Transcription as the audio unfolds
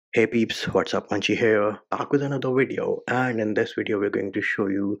Hey peeps, what's up? Manchi here, back with another video, and in this video we're going to show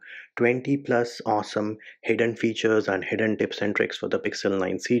you 20 plus awesome hidden features and hidden tips and tricks for the Pixel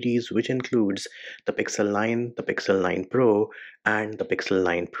 9 series, which includes the Pixel 9, the Pixel 9 Pro, and the Pixel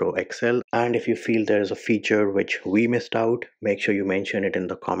 9 Pro XL. And if you feel there is a feature which we missed out, make sure you mention it in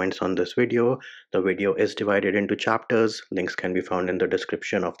the comments on this video. The video is divided into chapters, links can be found in the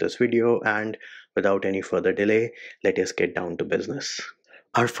description of this video, and without any further delay, let us get down to business.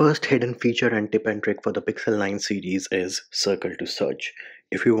 Our first hidden feature and tip and trick for the Pixel 9 series is Circle to Search.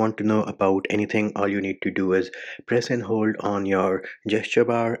 If you want to know about anything, all you need to do is press and hold on your gesture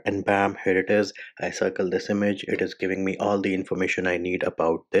bar and bam, here it is. I circle this image. It is giving me all the information I need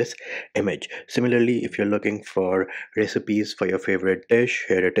about this image. Similarly, if you're looking for recipes for your favorite dish,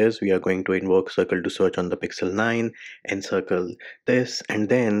 here it is. We are going to invoke Circle to Search on the Pixel 9, encircle this, and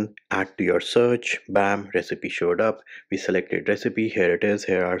then add to your search. Bam, recipe showed up. We selected recipe. Here it is.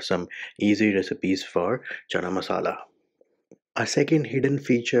 Here are some easy recipes for chana masala. Our second hidden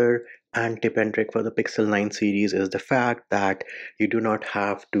feature and tip and trick for the Pixel 9 series is the fact that you do not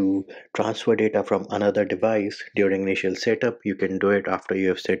have to transfer data from another device during initial setup. You can do it after you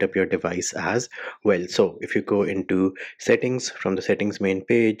have set up your device as well. So if you go into settings, from the settings main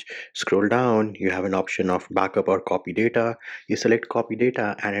page, scroll down, you have an option of backup or copy data. You select copy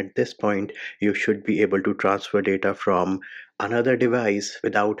data, and at this point you should be able to transfer data from another device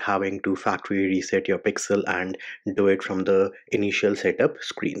without having to factory reset your Pixel and do it from the initial setup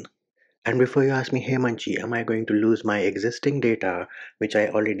screen. And before you ask me, hey Manchi, am I going to lose my existing data which I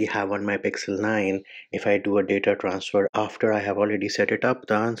already have on my Pixel 9 if I do a data transfer after I have already set it up?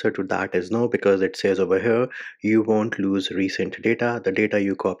 The answer to that is no, because it says over here you won't lose recent data. The data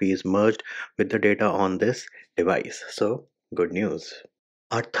you copy is merged with the data on this device. So good news.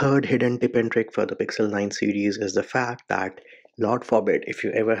 Our third hidden tip and trick for the Pixel 9 series is the fact that, Lord forbid, if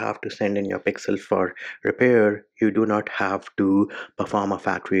you ever have to send in your Pixel for repair, you do not have to perform a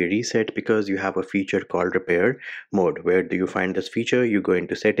factory reset because you have a feature called repair mode. Where do you find this feature? You go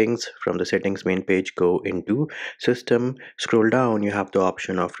into settings, from the settings main page, go into system, scroll down, you have the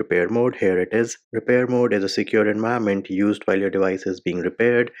option of repair mode. Here it is. Repair mode is a secure environment used while your device is being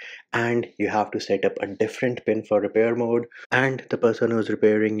repaired, and you have to set up a different pin for repair mode, and the person who's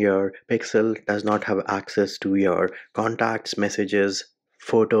repairing your Pixel does not have access to your contacts, messages,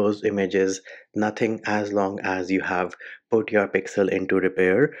 photos, images, nothing, as long as you have put your Pixel into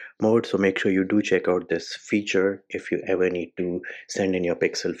repair mode. So make sure you do check out this feature if you ever need to send in your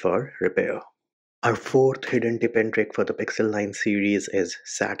Pixel for repair. Our fourth hidden tip and trick for the Pixel 9 series is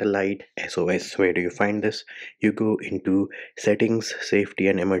Satellite SOS. Where do you find this? You go into settings, safety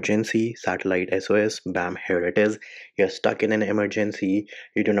and emergency, Satellite SOS, bam, here it is. You're stuck in an emergency,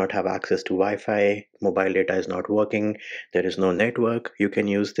 you do not have access to Wi-Fi, mobile data is not working, there is no network. You can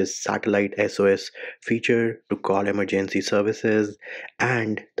use this Satellite SOS feature to call emergency services,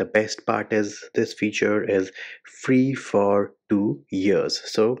 and the best part is this feature is free for 2 years.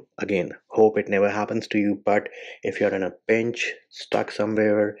 So again, hope it never happens to you, but if you're in a pinch, stuck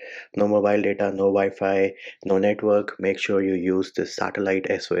somewhere, no mobile data, no Wi-Fi, no network, make sure you use this Satellite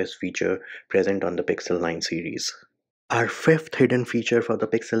SOS feature present on the Pixel 9 series. Our fifth hidden feature for the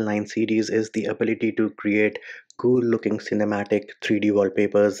Pixel 9 series is the ability to create cool looking cinematic 3D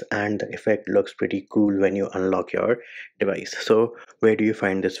wallpapers, and the effect looks pretty cool when you unlock your device. So where do you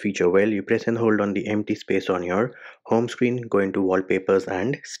find this feature? Well, you press and hold on the empty space on your home screen, go into wallpapers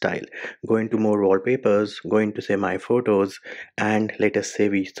and style, go into more wallpapers, go into say my photos, and let us say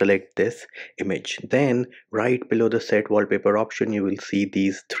we select this image. Then right below the set wallpaper option, you will see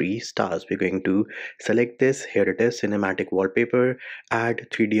these three stars. We're going to select this. Here it is, cinematic wallpaper. Add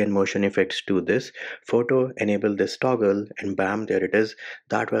 3D and motion effects to this photo, enable this toggle, and bam, there it is.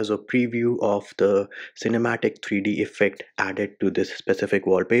 That was a preview of the cinematic 3D effect added to this specific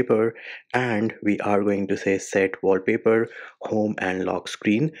wallpaper. And we are going to say set wallpaper, home and lock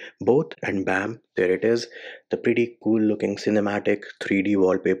screen both, and bam, there it is, the pretty cool looking cinematic 3D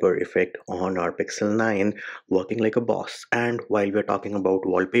wallpaper effect on our Pixel 9, working like a boss. And while we're talking about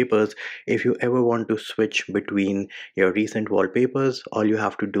wallpapers, if you ever want to switch between your recent wallpapers, all you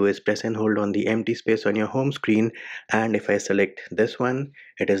have to do is press and hold on the empty space on your home screen, and if I select this one,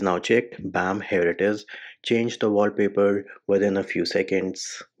 it is now checked. Bam, here it is. Change the wallpaper within a few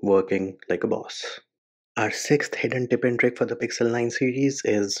seconds, working like a boss. Our sixth hidden tip and trick for the Pixel 9 series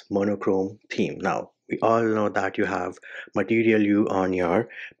is Monochrome Theme. Now, we all know that you have Material You on your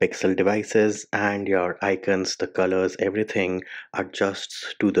Pixel devices, and your icons, the colors, everything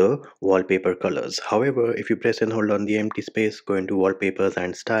adjusts to the wallpaper colors. However, if you press and hold on the empty space, go into wallpapers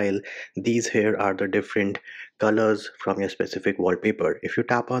and style, these here are the different colors from your specific wallpaper. If you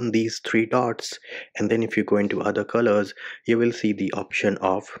tap on these three dots and then if you go into other colors, you will see the option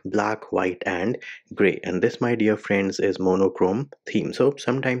of black, white and gray. And this, my dear friends, is monochrome theme. So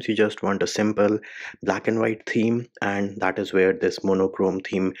sometimes you just want a simple black and white theme, and that is where this monochrome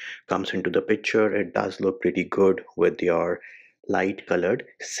theme comes into the picture. It does look pretty good with your light colored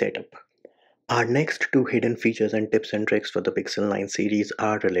setup. Our next two hidden features and tips and tricks for the Pixel 9 series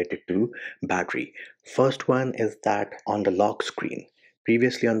are related to battery. First one is that on the lock screen.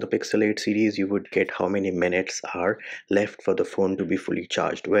 Previously on the Pixel 8 series, you would get how many minutes are left for the phone to be fully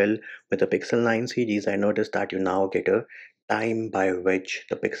charged. Well, with the Pixel 9 series, I noticed that you now get a time by which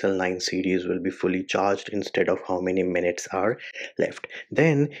the Pixel 9 series will be fully charged instead of how many minutes are left.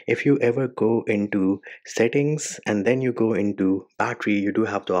 Then if you ever go into settings and then you go into battery, you do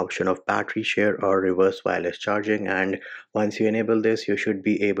have the option of battery share or reverse wireless charging, and once you enable this, you should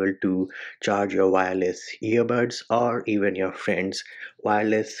be able to charge your wireless earbuds or even your friends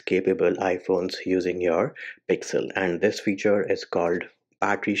wireless capable iPhones using your Pixel. And this feature is called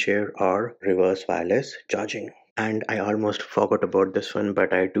battery share or reverse wireless charging. And I almost forgot about this one,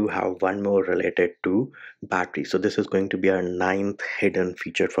 but I do have one more related to battery. So this is going to be our ninth hidden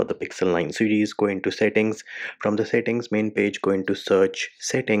feature for the Pixel 9 series. Go into settings. From the settings main page, go into search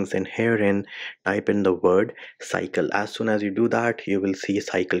settings, and herein type in the word cycle. As soon as you do that, you will see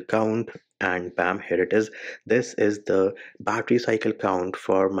cycle count, and bam, here it is. This is the battery cycle count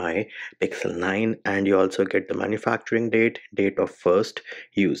for my Pixel 9, and you also get the manufacturing date, date of first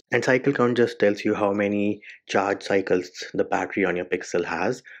use. And cycle count just tells you how many charge cycles the battery on your Pixel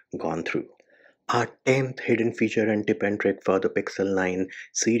has gone through. Our 10th hidden feature and tip and trick for the Pixel 9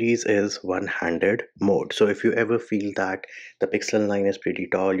 series is one-handed mode. So if you ever feel that the Pixel 9 is pretty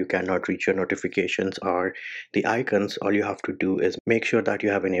tall, you cannot reach your notifications or the icons, all you have to do is make sure that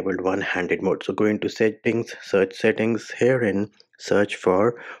you have enabled one-handed mode. So go into settings, search settings, herein search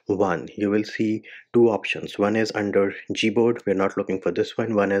for one. You will see two options. One is under Gboard, we're not looking for this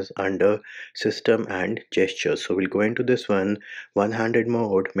one. One is under system and gestures. So we'll go into this one-handed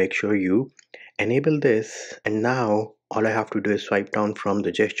mode. Make sure you enable this, and now all I have to do is swipe down from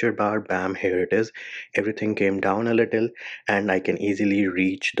the gesture bar. Bam, here it is. Everything came down a little and I can easily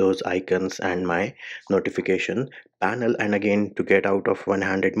reach those icons and my notification panel. And again, to get out of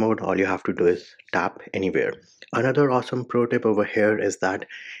one-handed mode, all you have to do is tap anywhere. Another awesome pro tip over here is that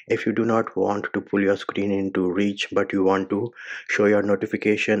if you do not want to pull your screen into reach but you want to show your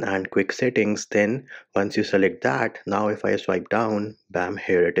notification and quick settings, then once you select that, now if I swipe down, bam,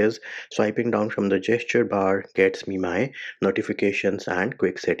 here it is. Swiping down from the gesture bar gets me my notifications and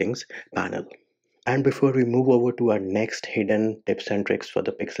quick settings panel. And before we move over to our next hidden tips and tricks for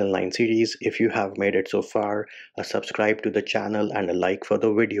the Pixel 9 series, if you have made it so far, a subscribe to the channel and a like for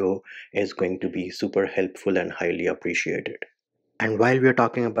the video is going to be super helpful and highly appreciated. And while we are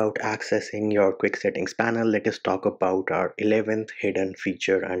talking about accessing your quick settings panel, let us talk about our 11th hidden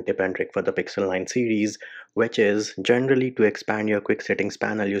feature and tip and trick for the Pixel 9 series, which is generally to expand your quick settings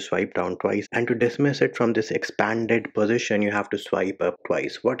panel, you swipe down twice, and to dismiss it from this expanded position, you have to swipe up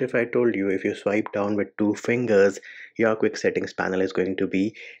twice. What if I told you if you swipe down with two fingers, your quick settings panel is going to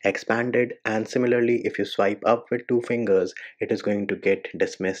be expanded, and similarly, if you swipe up with two fingers, it is going to get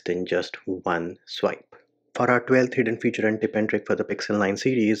dismissed in just one swipe. For our 12th hidden feature and tip and trick for the Pixel 9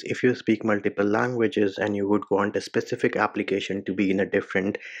 series, if you speak multiple languages and you would want a specific application to be in a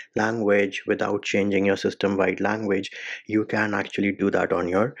different language without changing your system-wide language, you can actually do that on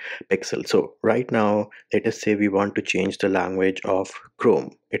your Pixel. So right now, let us say we want to change the language of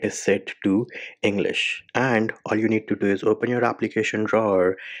Chrome. It is set to English, and all you need to do is open your application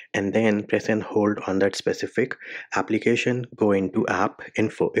drawer and then press and hold on that specific application. Go into app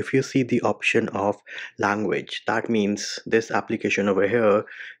info. If you see the option of language, that means this application over here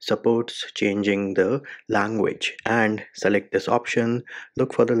supports changing the language, and select this option.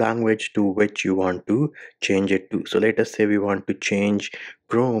 Look for the language to which you want to change it to. So let us say we want to change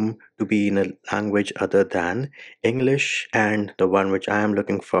Chrome to be in a language other than English, and the one which I am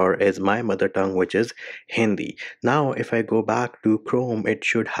looking for is my mother tongue, which is Hindi. Now if I go back to Chrome, it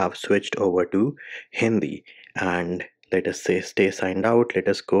should have switched over to Hindi. And let us say stay signed out. Let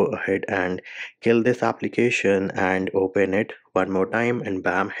us go ahead and kill this application and open it one more time, and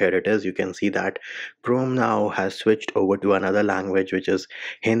bam, here it is. You can see that Chrome now has switched over to another language, which is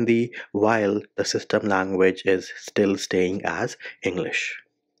Hindi, while the system language is still staying as English.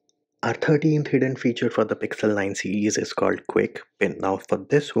 Our 13th hidden feature for the Pixel 9 series is called Quick Pin. Now for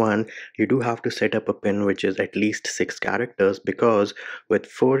this one, you do have to set up a pin which is at least 6 characters, because with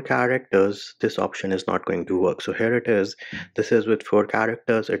 4 characters, this option is not going to work. So here it is. This is with 4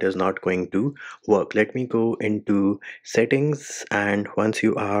 characters, it is not going to work. Let me go into settings, and once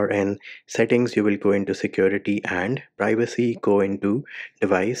you are in settings, you will go into security and privacy, go into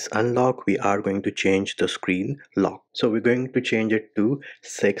device unlock. We are going to change the screen lock. So we're going to change it to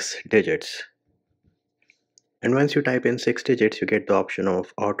 6 digits. And once you type in 6 digits, you get the option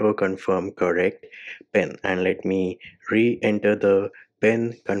of auto confirm correct PIN. And let me re-enter the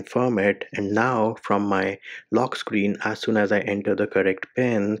PIN, confirm it. And now from my lock screen, as soon as I enter the correct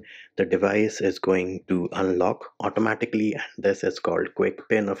PIN, the device is going to unlock automatically. And this is called quick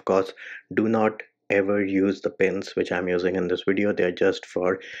PIN. Of course, do not ever use the pins which I'm using in this video. They're just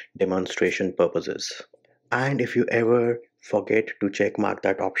for demonstration purposes. And if you ever forget to check mark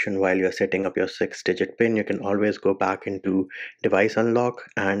that option while you're setting up your 6-digit pin, you can always go back into device unlock,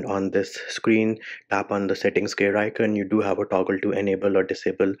 and on this screen tap on the settings gear icon. You do have a toggle to enable or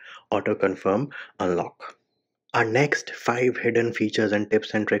disable auto confirm unlock. Our next 5 hidden features and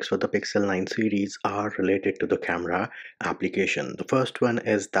tips and tricks for the Pixel 9 series are related to the camera application. The first one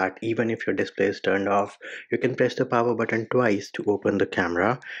is that even if your display is turned off, you can press the power button twice to open the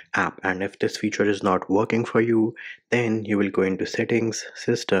camera app. And if this feature is not working for you, then you will go into settings,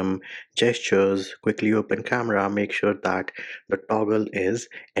 system, gestures, quickly open camera, make sure that the toggle is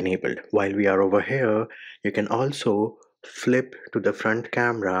enabled. While we are over here, you can also flip to the front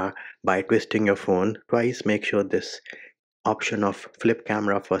camera by twisting your phone twice. Make sure this option of flip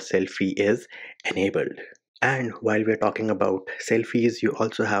camera for selfie is enabled. And while we're talking about selfies, you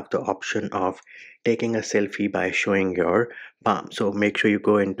also have the option of taking a selfie by showing your palm. So make sure you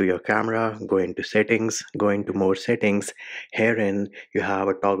go into your camera, go into settings, go into more settings. Herein, you have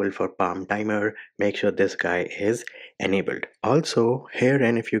a toggle for palm timer. Make sure this guy is enabled. Also,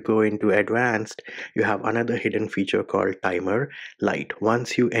 herein, if you go into advanced, you have another hidden feature called timer light.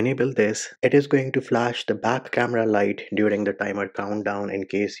 Once you enable this, it is going to flash the back camera light during the timer countdown in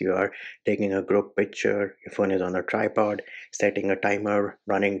case you are taking a group picture, your phone is on a tripod, setting a timer,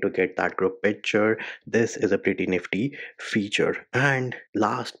 running to get that group picture. This is a pretty nifty feature. And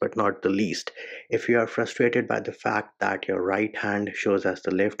last but not the least, if you are frustrated by the fact that your right hand shows as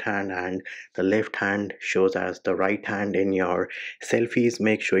the left hand and the left hand shows as the right hand in your selfies,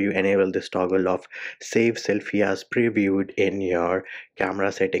 make sure you enable this toggle of save selfie as previewed in your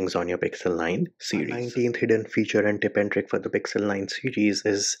camera settings on your Pixel 9 series. Our 19th hidden feature and tip and trick for the Pixel 9 series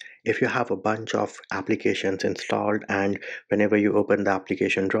is if you have a bunch of applications installed and whenever you open the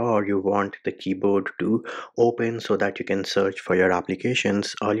application drawer, you want the keyboard to open so that you can search for your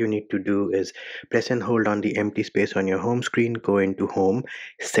applications, all you need to do is press and hold on the empty space on your home screen, go into home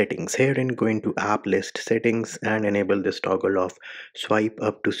settings. Herein, go into app list settings and enable this toggle of swipe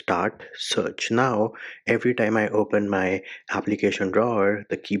up to start search. Now, every time I open my application drawer,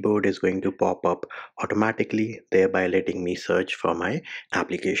 the keyboard is going to pop up automatically, thereby letting me search for my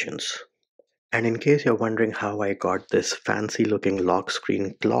applications. And in case you're wondering how I got this fancy looking lock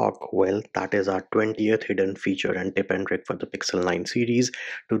screen clock, well, that is our 20th hidden feature and tip and trick for the Pixel 9 series.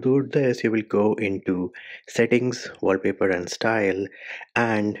 To do this, you will go into settings, wallpaper and style,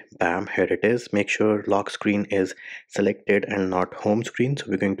 and bam, here it is. Make sure lock screen is selected and not home screen. So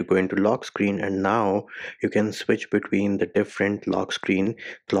we're going to go into lock screen, and now you can switch between the different lock screen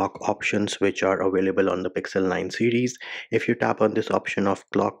clock options which are available on the Pixel 9 series. If you tap on this option of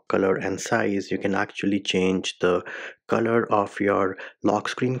clock color and size, you can actually change the color of your lock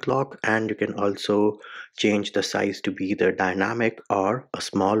screen clock, and you can also change the size to be either dynamic or a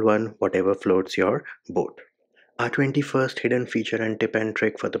small one, whatever floats your boat. Our 21st hidden feature and tip and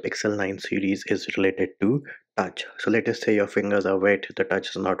trick for the Pixel 9 series is related to touch. So let us say your fingers are wet, the touch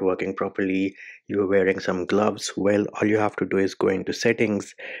is not working properly, you're wearing some gloves. Well, all you have to do is go into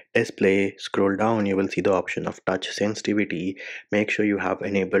settings, display, scroll down, you will see the option of touch sensitivity. Make sure you have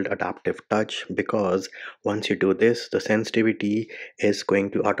enabled adaptive touch, because once you do this, the sensitivity is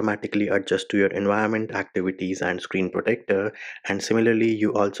going to automatically adjust to your environment, activities and screen protector. And similarly,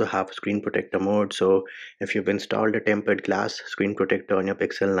 you also have screen protector mode. So if you've installed a tempered glass screen protector on your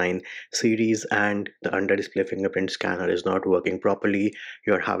Pixel 9 series and the under display fingerprint scanner is not working properly,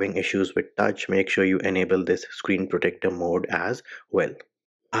 you're having issues with touch, make sure you enable this screen protector mode as well.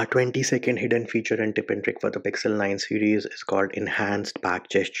 Our 20-second hidden feature and tip and trick for the Pixel 9 series is called enhanced back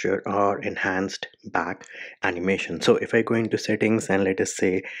gesture or enhanced back animation. So if I go into settings and let us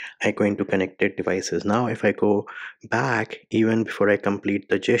say I go into connected devices, now if I go back even before I complete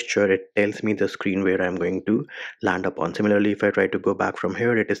the gesture, it tells me the screen where I'm going to land upon. Similarly, if I try to go back from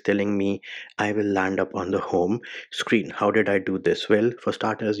here, it is telling me I will land up on the home screen. How did I do this? Well, for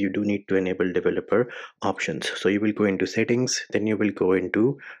starters, you do need to enable developer options. So you will go into settings, then you will go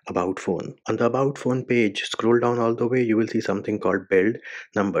into about phone. On the about phone page, scroll down all the way, you will see something called build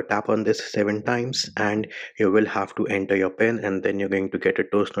number. Tap on this 7 times and you will have to enter your pin, and then you're going to get a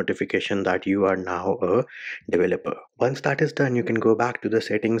toast notification that you are now a developer. Once that is done, you can go back to the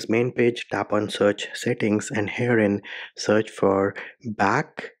settings main page, tap on search settings, and herein search for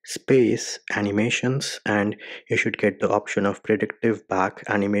backspace animations, and you should get the option of predictive back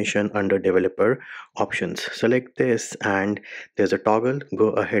animation under developer options. Select this and there's a toggle.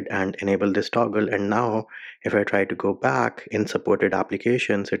 Go ahead and enable this toggle, and now if I try to go back in supported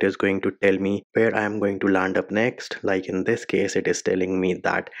applications, it is going to tell me where I am going to land up next. Like in this case, it is telling me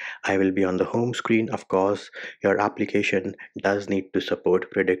that I will be on the home screen. Of course, your application does need to support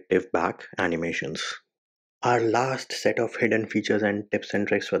predictive back animations. Our last set of hidden features and tips and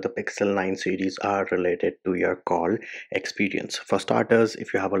tricks for the Pixel 9 series are related to your call experience. For starters,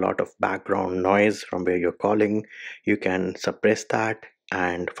 if you have a lot of background noise from where you're calling, you can suppress that.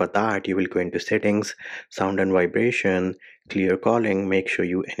 And for that, you will go into settings, sound and vibration, clear calling. Make sure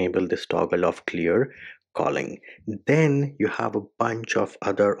you enable this toggle of clear calling. Then you have a bunch of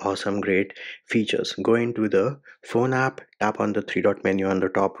other awesome great features. Go into the phone app, tap on the three dot menu on the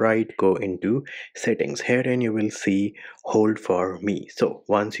top right, go into settings. Herein you will see hold for me. So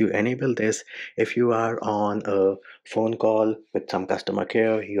once you enable this, if you are on a phone call with some customer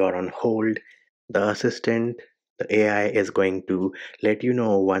care, you are on hold, the assistant, the AI is going to let you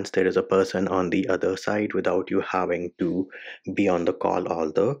know once there is a person on the other side without you having to be on the call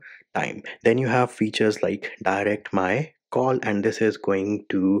all the time. Then you have features like direct my call, and this is going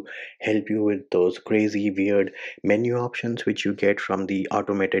to help you with those crazy weird menu options which you get from the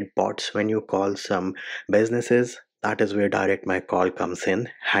automated bots when you call some businesses. That is where direct my call comes in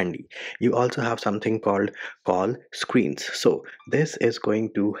handy. You also have something called call screens. So this is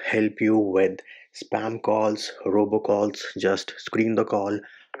going to help you with spam calls, robocalls. Just screen the call.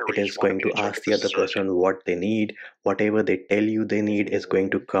 It is going to ask the other person what they need. Whatever they tell you they need is going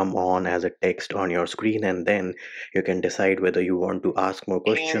to come on as a text on your screen, and then you can decide whether you want to ask more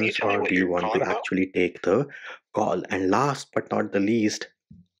questions or do you want to actually take the call. And last but not the least,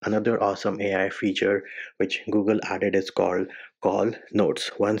 another awesome AI feature which Google added is called Call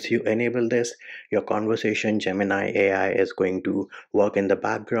Notes. Once you enable this, your conversation Gemini AI is going to work in the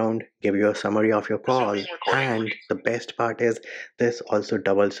background, give you a summary of your call, and the best part is this also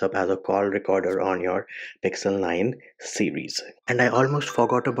doubles up as a call recorder on your Pixel 9 series. And I almost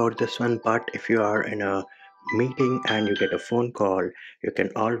forgot about this one, but if you are in a meeting and you get a phone call, you can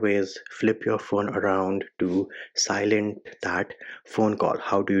always flip your phone around to silent that phone call.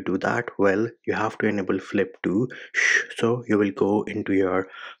 How do you do that? Well, you have to enable flip to shh. So you will go into your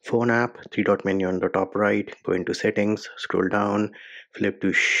phone app, three dot menu on the top right, go into settings, scroll down, flip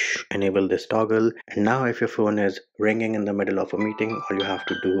to shh, enable this toggle. And now if your phone is ringing in the middle of a meeting, all you have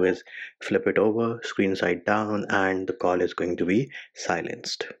to do is flip it over, screen side down, and the call is going to be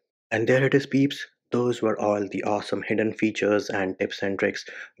silenced. And there it is, peeps. Those were all the awesome hidden features and tips and tricks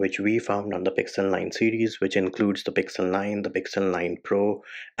which we found on the Pixel 9 series, which includes the Pixel 9, the Pixel 9 Pro,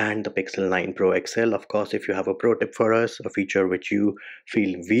 and the Pixel 9 Pro XL. Of course, if you have a pro tip for us, a feature which you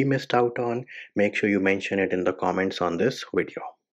feel we missed out on, make sure you mention it in the comments on this video.